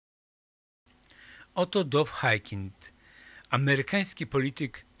Oto Dov Hykind, amerykański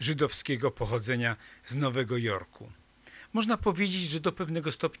polityk żydowskiego pochodzenia z Nowego Jorku. Można powiedzieć, że do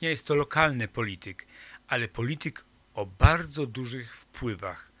pewnego stopnia jest to lokalny polityk, ale polityk o bardzo dużych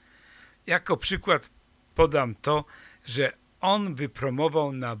wpływach. Jako przykład podam to, że on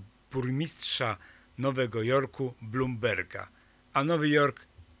wypromował na burmistrza Nowego Jorku Bloomberga, a Nowy Jork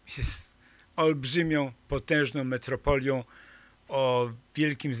jest olbrzymią, potężną metropolią o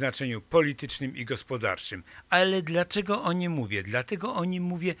wielkim znaczeniu politycznym i gospodarczym. Ale dlaczego o nim mówię? Dlatego o nim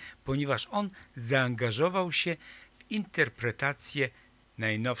mówię, ponieważ on zaangażował się w interpretację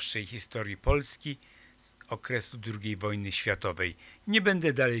najnowszej historii Polski z okresu II wojny światowej. Nie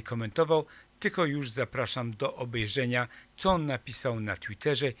będę dalej komentował, tylko już zapraszam do obejrzenia, co on napisał na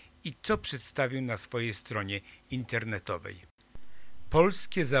Twitterze i co przedstawił na swojej stronie internetowej.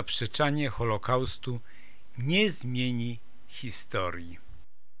 Polskie zaprzeczanie Holokaustu nie zmieni historii.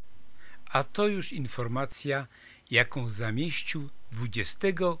 A to już informacja, jaką zamieścił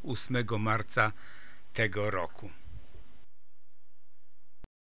 28 marca tego roku.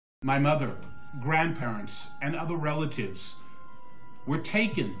 My mother, grandparents, and other relatives were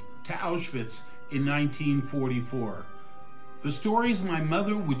taken to Auschwitz in 1944. The stories my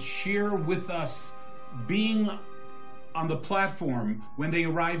mother would share with us being on the platform when they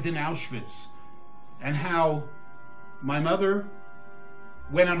arrived in Auschwitz, and how my mother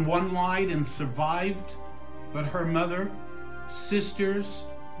went on one line and survived, but her mother, sisters,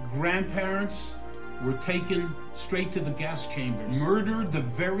 grandparents were taken straight to the gas chambers, murdered the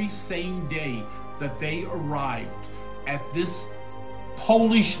very same day that they arrived at this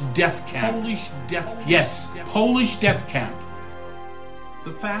Polish death camp. Yes, Polish death camp.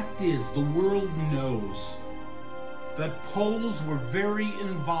 The fact is, the world knows that Poles were very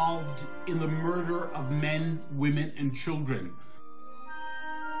involved in the murder of men, women, and children.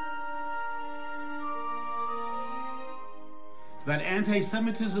 That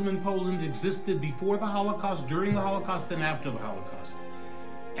anti-Semitism in Poland existed before the Holocaust, during the Holocaust, and after the Holocaust.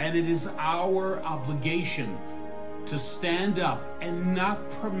 And it is our obligation to stand up and not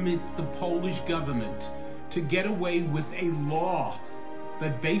permit the Polish government to get away with a law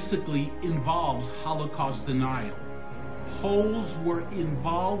that basically involves Holocaust denial. Poles were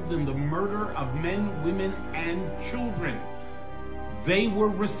involved in the murder of men, women, and children. They were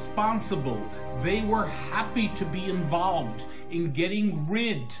responsible. They were happy to be involved in getting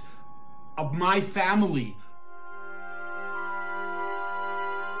rid of my family.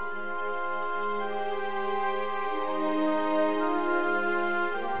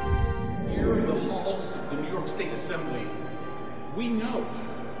 Here in the halls of the New York State Assembly, we know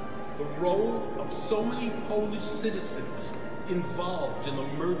the role of so many Polish citizens involved in the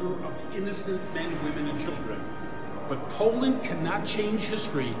murder of innocent men, women, and children. But Poland cannot change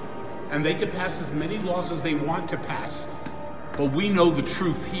history, and they can pass as many laws as they want to pass. But we know the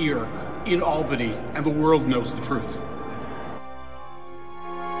truth here in Albany, and the world knows the truth.